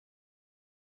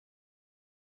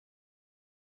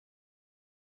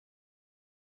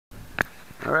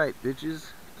Alright, bitches.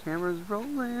 Camera's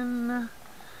rolling.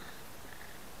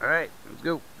 Alright, let's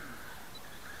go.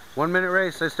 1 minute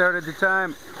race. I started the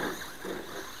time.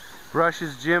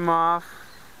 Brushes Jim off.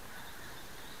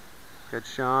 Got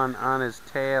Sean on his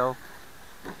tail.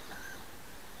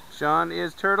 Sean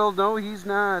is turtle. No, he's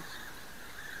not.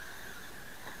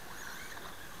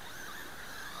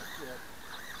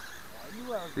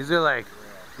 These are like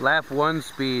lap 1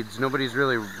 speeds. Nobody's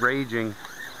really raging.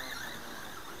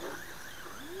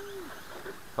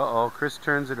 Uh-oh, Chris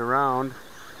turns it around.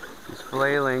 He's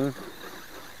flailing.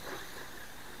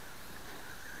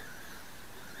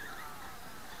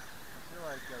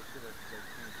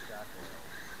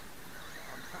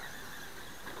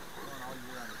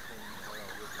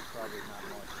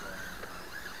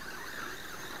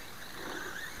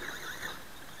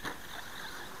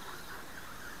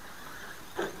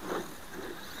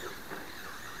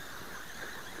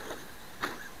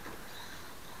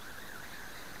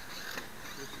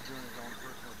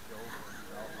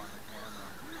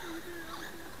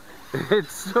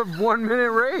 It's a 1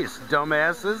 minute race,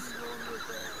 dumbasses.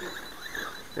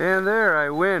 And there, I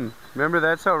win. Remember,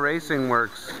 that's how racing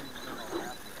works.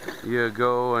 You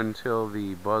go until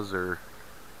the buzzer.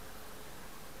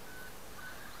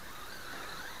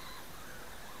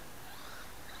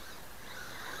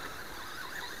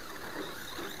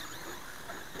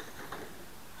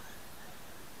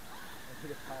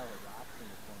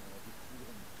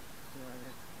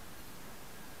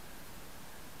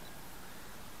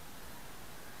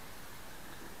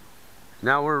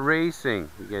 Now we're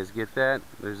racing. You guys get that?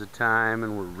 There's a time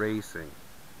and we're racing.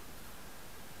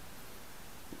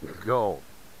 Go.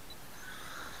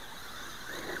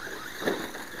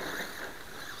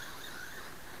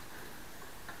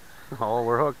 Oh,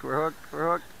 we're hooked, we're hooked,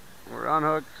 we're hooked. We're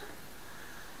unhooked.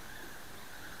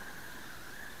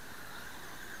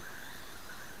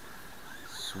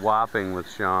 Swapping with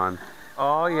Sean.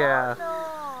 Oh, yeah.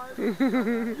 Oh,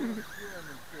 no.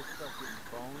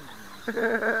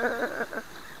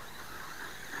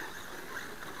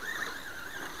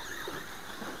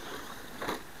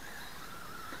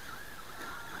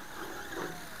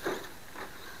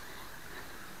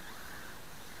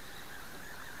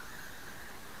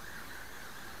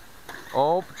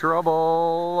 Oh,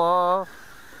 trouble.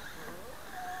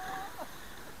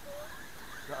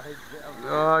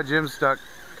 Oh, Jim's stuck.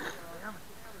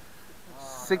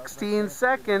 16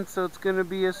 seconds, so it's going to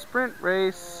be a sprint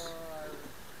race.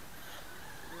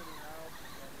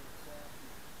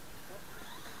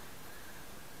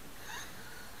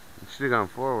 Should have gone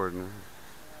forward.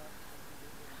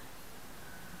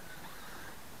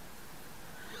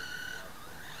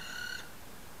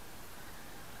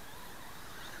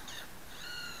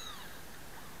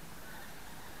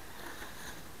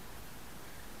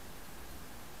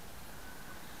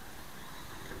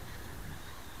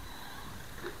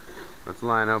 Let's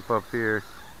line up here.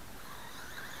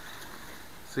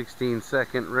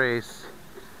 16-second race.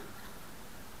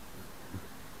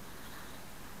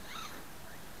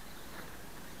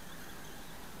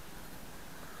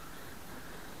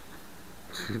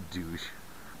 Douche.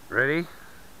 Ready?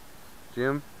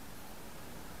 Jim?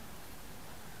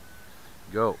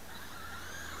 Go.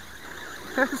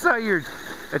 I saw your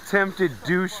attempted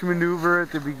douche maneuver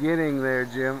at the beginning there,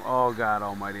 Jim. Oh, God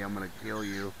almighty, I'm going to kill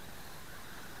you.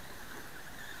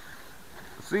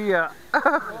 See ya.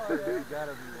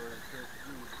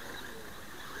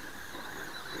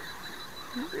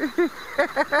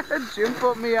 Jim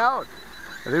put me out.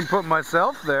 I didn't put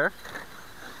myself there.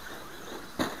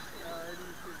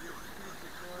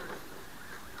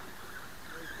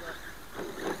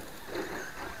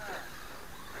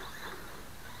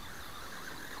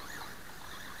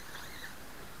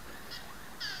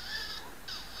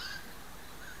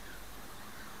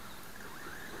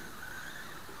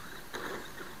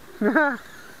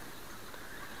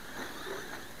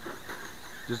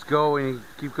 Just go and you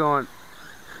keep going.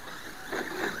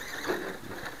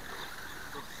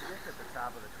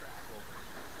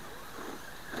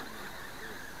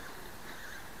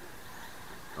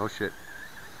 Oh shit.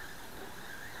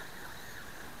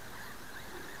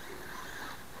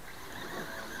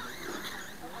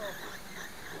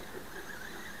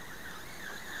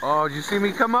 Oh, did you see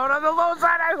me come out on the low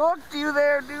side? I hooked you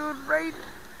there, dude.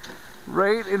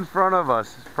 Right in front of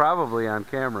us. It's probably on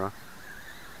camera.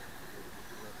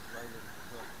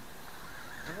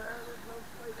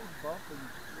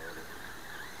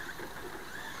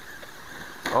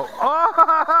 Oh,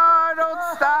 oh,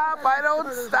 don't stop. I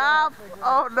don't stop.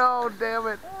 Oh, no, damn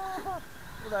it.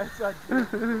 I saw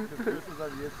Jim, this was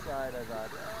on the inside, I thought,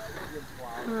 Jim's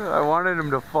plowing. I wanted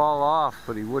him to fall off,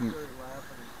 but he wouldn't.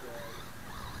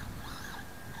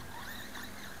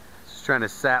 trying to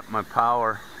sap my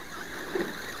power.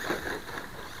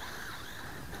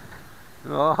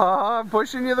 Oh, I'm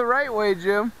pushing you the right way,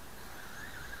 Jim.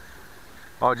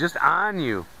 Oh, just on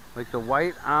you. Like the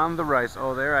white on the rice.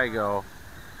 Oh, there I go.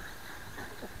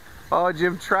 Oh,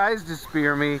 Jim tries to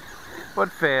spear me,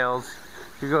 but fails.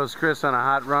 Here goes Chris on a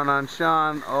hot run on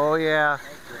Sean. Oh, yeah.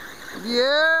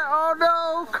 Yeah, oh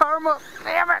no, karma.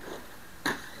 Damn it.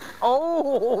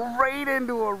 Oh, right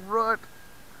into a rut.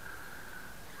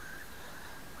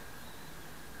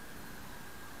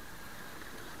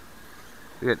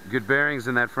 You got good bearings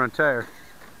in that front tire.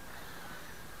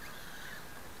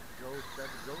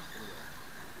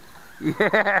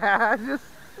 Yeah, just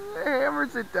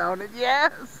hammers it down. And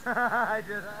yes. I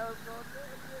was going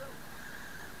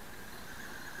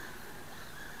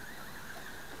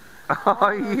Oh,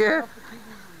 yeah.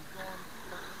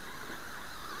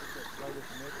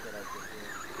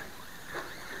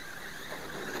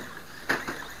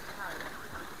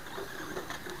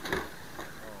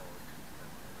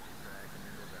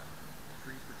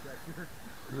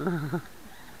 Came in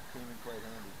quite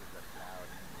handy because that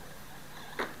plowed into it.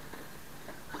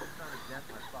 It's not a dent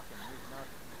in my fucking roof,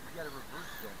 nothing. You got a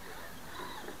reverse dent it on.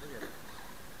 Look at it.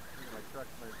 Look at my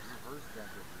truck's my reverse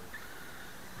dented roof.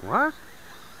 What?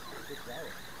 Look at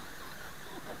it.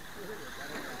 I'm serious.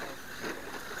 I don't know how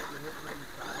you hit me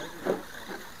inside or something.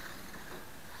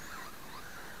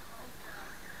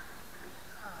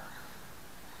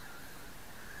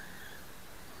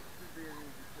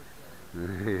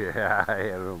 Yeah, I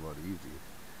don't know about easy.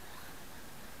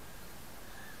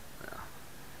 Well,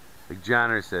 like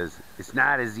Johnner says, it's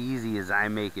not as easy as I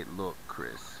make it look,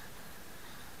 Chris.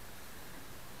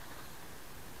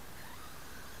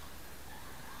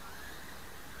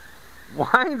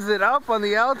 Winds it up on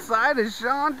the outside of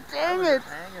Sean. Dang it!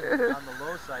 Hanging on the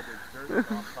low side, there's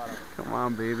dirt all caught on the Come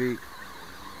on, baby.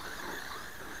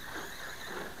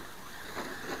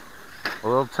 A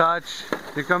little touch.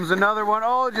 Here comes another one.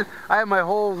 Oh, just I have my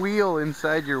whole wheel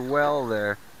inside your well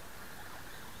there.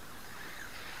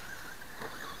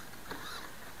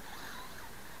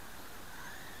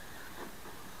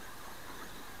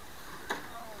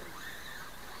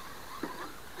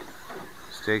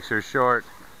 Stakes are short.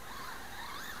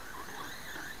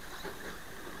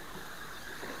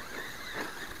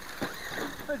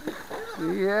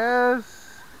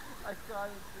 Yes. I thought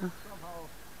it was somehow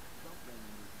something.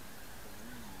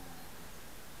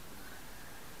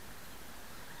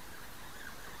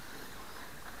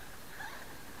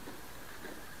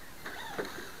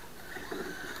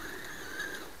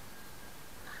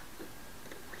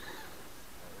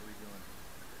 What are we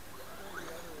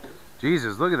doing?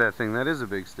 Jesus, look at that thing. That is a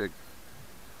big stick.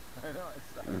 I know, I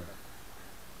saw that.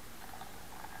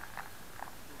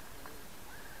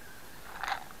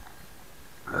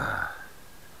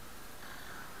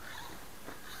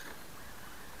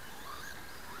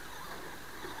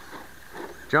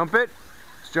 Jump it.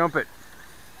 Let's jump it.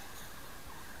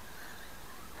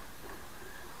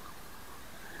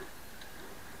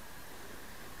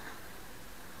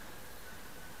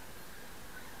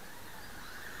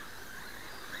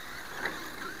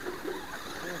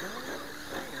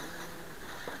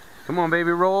 Come on,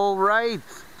 baby, roll right.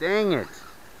 Dang it.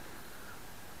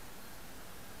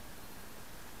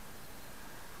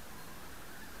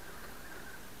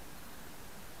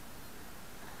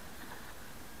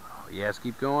 Oh, yes,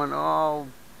 keep going. Oh.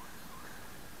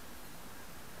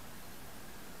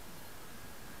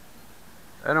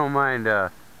 I don't mind a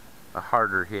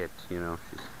harder hit, you know.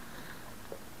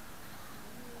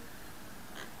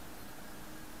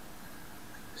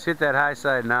 Just hit that high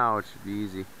side now, it should be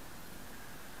easy.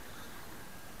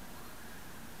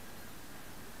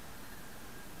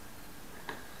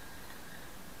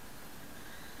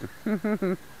 Look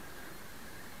at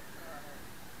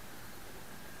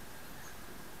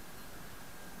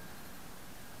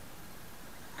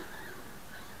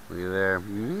there.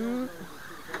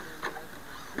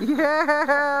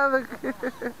 Yeah! Look at,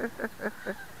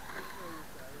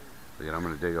 I'm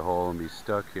gonna dig a hole and be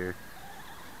stuck here.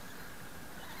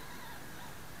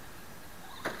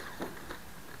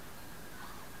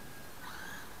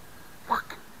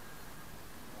 Fuck!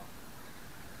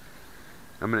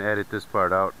 I'm gonna edit this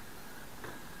part out.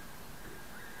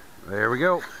 There we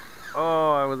go.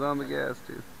 Oh, I was on the gas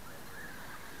too.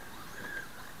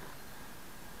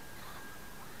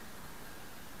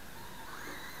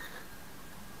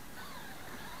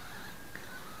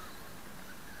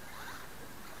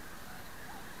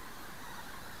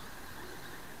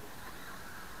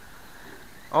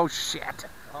 Oh shit!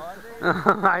 Oh,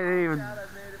 I didn't even. God, I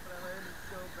made it, but I landed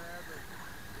so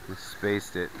badly.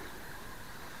 Spaced it.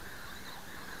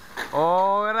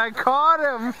 Oh, and I caught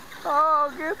him!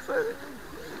 Oh, gets it.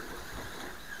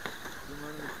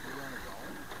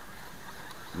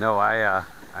 No, I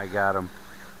got him.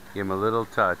 Give him a little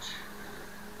touch.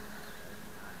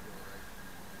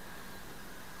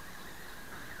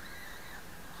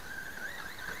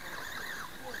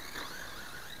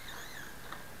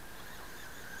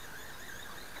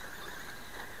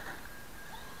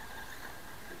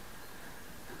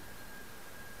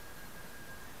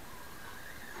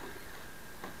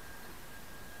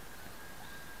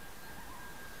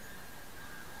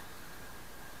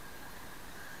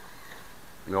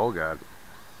 Oh God.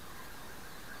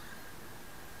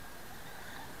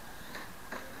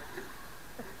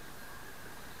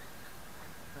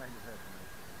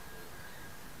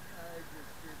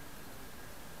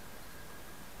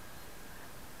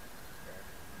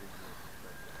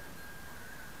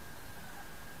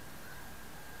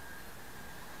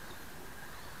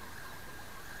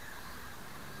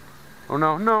 Oh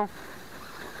no, no.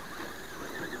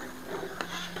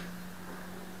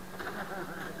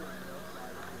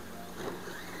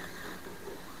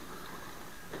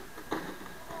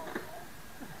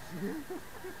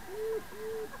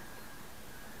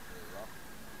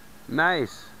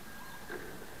 Nice.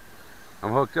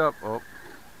 I'm hooked up. Oh.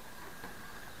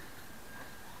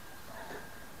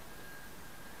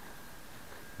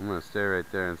 I'm gonna stay right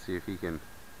there and see if he can.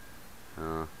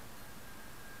 I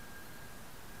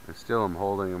still am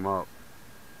holding him up.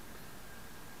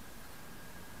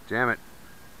 Jam it.